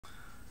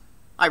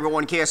Hi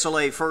everyone,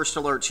 KSLA First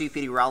Alert Chief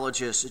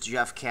Meteorologist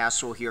Jeff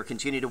Castle here.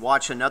 Continue to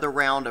watch another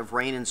round of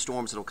rain and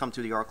storms that will come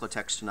through the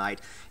Arklatex tonight,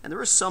 and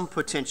there is some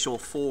potential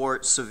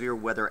for severe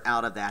weather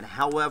out of that.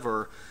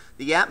 However,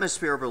 the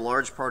atmosphere over a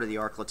large part of the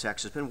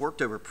Arklatex has been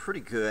worked over pretty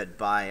good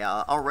by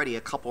already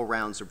a couple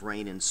rounds of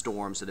rain and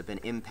storms that have been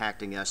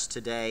impacting us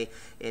today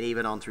and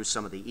even on through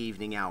some of the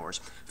evening hours.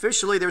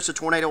 Officially, there's a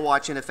tornado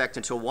watch in effect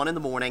until 1 in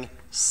the morning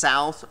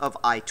south of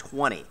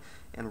I-20.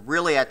 And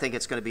really, I think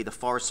it's going to be the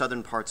far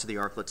southern parts of the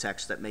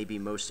Arklatex that may be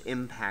most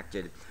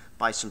impacted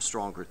by some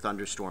stronger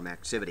thunderstorm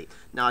activity.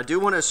 Now, I do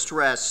want to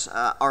stress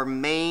our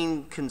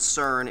main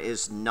concern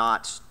is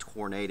not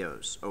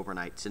tornadoes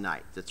overnight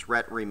tonight. The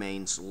threat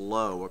remains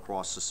low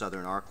across the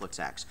southern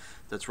Arklatex.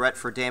 The threat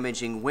for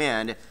damaging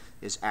wind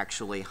is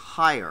actually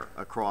higher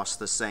across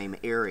the same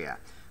area.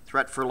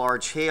 Threat for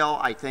large hail,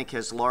 I think,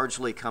 has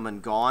largely come and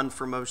gone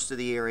for most of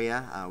the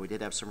area. We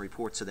did have some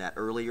reports of that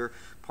earlier,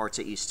 parts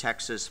of East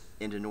Texas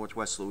into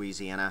northwest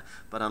Louisiana,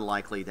 but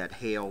unlikely that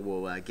hail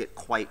will get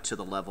quite to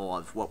the level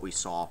of what we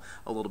saw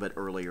a little bit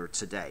earlier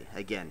today.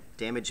 Again,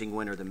 damaging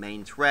wind are the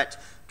main threat.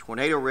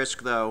 Tornado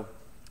risk, though,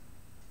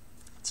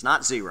 it's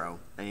not zero,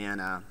 and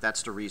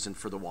that's the reason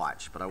for the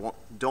watch. But I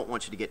don't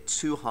want you to get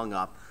too hung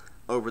up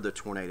over the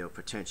tornado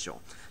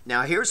potential.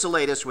 Now, here's the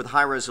latest with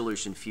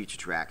high-resolution future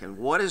track, and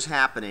what is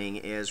happening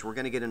is we're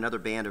going to get another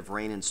band of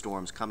rain and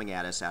storms coming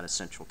at us out of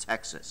central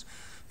Texas.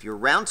 If you're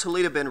around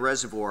Toledo Bend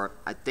Reservoir,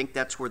 I think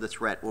that's where the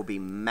threat will be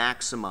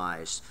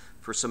maximized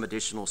for some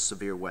additional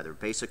severe weather,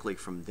 basically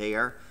from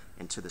there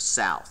and to the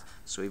south.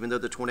 So even though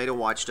the tornado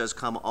watch does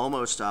come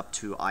almost up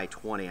to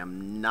I-20,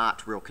 I'm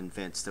not real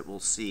convinced that we'll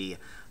see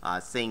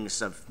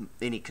things of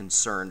any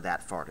concern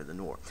that far to the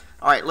north.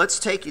 All right, let's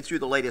take you through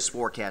the latest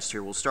forecast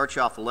here. We'll start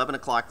you off 11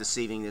 o'clock this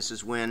evening. This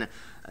is when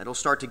it'll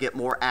start to get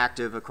more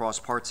active across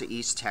parts of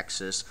East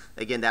Texas.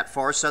 Again, that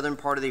far southern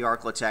part of the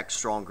Arklatex,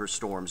 stronger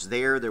storms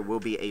there. There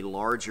will be a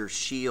larger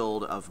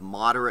shield of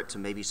moderate to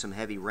maybe some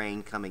heavy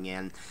rain coming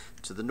in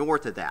to the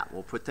north of that.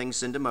 We'll put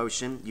things into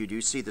motion. You do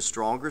see the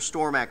stronger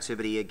storm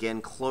activity,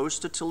 again, close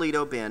to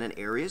Toledo Bend and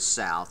areas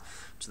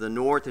south. To the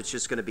north, it's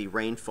just going to be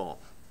rainfall.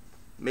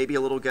 Maybe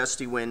a little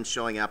gusty wind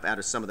showing up out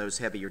of some of those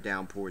heavier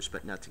downpours,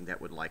 but nothing that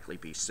would likely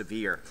be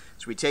severe.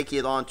 So we take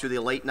you on through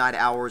the late night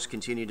hours,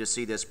 continue to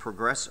see this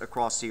progress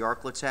across the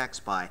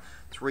Arklatex. By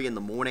 3 in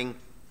the morning,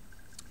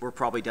 we're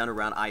probably done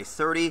around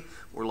I-30.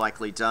 We're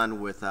likely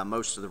done with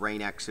most of the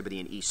rain activity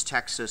in East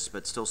Texas,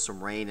 but still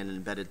some rain and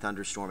embedded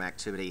thunderstorm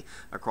activity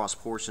across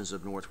portions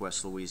of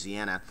northwest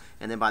Louisiana.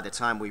 And then by the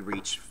time we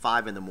reach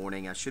 5 in the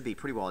morning, I should be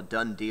pretty well a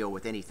done deal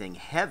with anything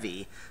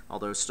heavy,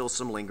 although still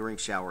some lingering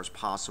showers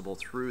possible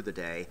through the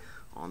day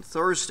on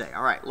Thursday.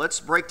 All right, let's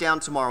break down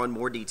tomorrow in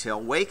more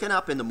detail. Waking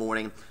up in the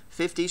morning,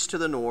 50s to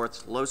the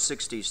north, low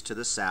 60s to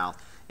the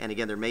south. And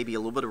again, there may be a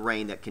little bit of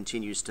rain that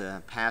continues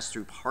to pass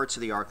through parts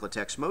of the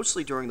Arklatex,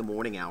 mostly during the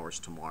morning hours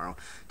tomorrow.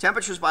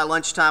 Temperatures by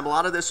lunchtime, a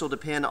lot of this will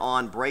depend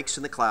on breaks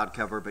in the cloud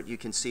cover, but you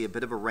can see a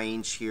bit of a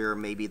range here,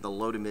 maybe the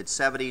low to mid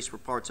 70s for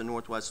parts of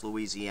northwest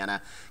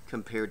Louisiana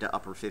compared to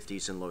upper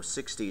 50s and low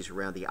 60s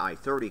around the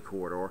I-30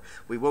 corridor.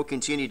 We will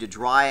continue to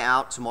dry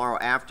out tomorrow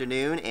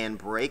afternoon and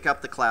break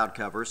up the cloud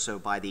cover, so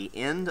by the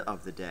end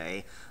of the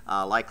day,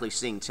 likely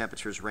seeing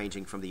temperatures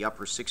ranging from the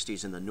upper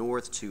 60s in the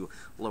north to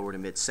lower to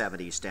mid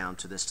 70s down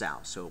to the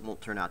south. So it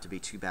won't turn out to be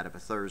too bad of a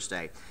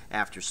Thursday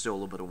after still a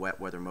little bit of wet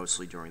weather,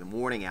 mostly during the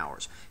morning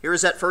hours. Here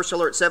is that First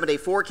Alert 7-day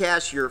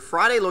forecast. Your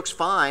Friday looks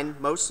fine,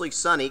 mostly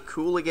sunny,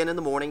 cool again in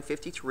the morning,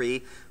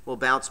 53. We'll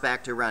bounce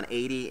back to around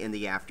 80 in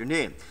the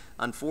afternoon.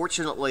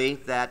 Unfortunately,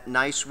 that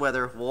nice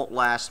weather won't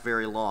last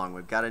very long.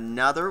 We've got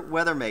another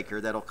weather maker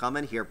that'll come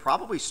in here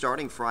probably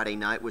starting Friday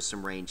night with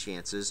some rain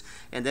chances,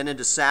 and then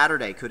into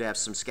Saturday could have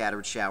some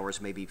scattered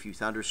showers, maybe a few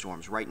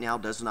thunderstorms. Right now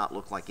does not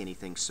look like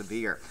anything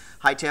severe.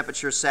 High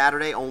temperature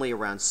Saturday only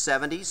around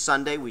 70.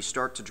 Sunday we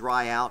start to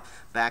dry out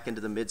back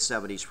into the mid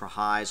 70s for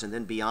highs, and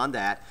then beyond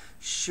that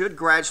should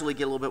gradually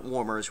get a little bit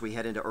warmer as we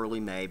head into early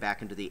May,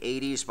 back into the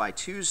 80s by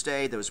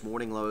Tuesday. Those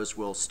morning lows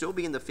will still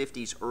be in the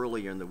 50s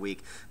earlier in the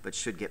week, but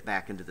should get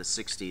back into the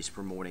 60s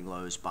for morning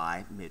lows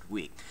by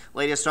midweek.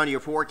 Latest on your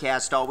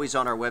forecast always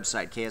on our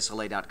website,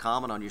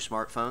 KSLA.com, and on your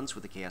smartphones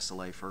with the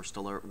KSLA First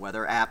Alert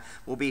weather app.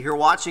 We'll be here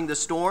watching the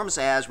storms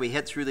as we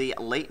head through the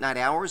late night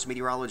hours.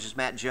 Meteorologist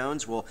Matt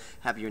Jones will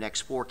have your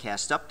next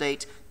forecast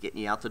update, getting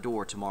you out the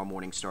door tomorrow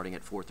morning starting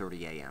at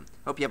 4:30 a.m.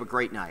 Hope you have a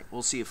great night.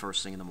 We'll see you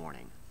first thing in the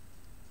morning.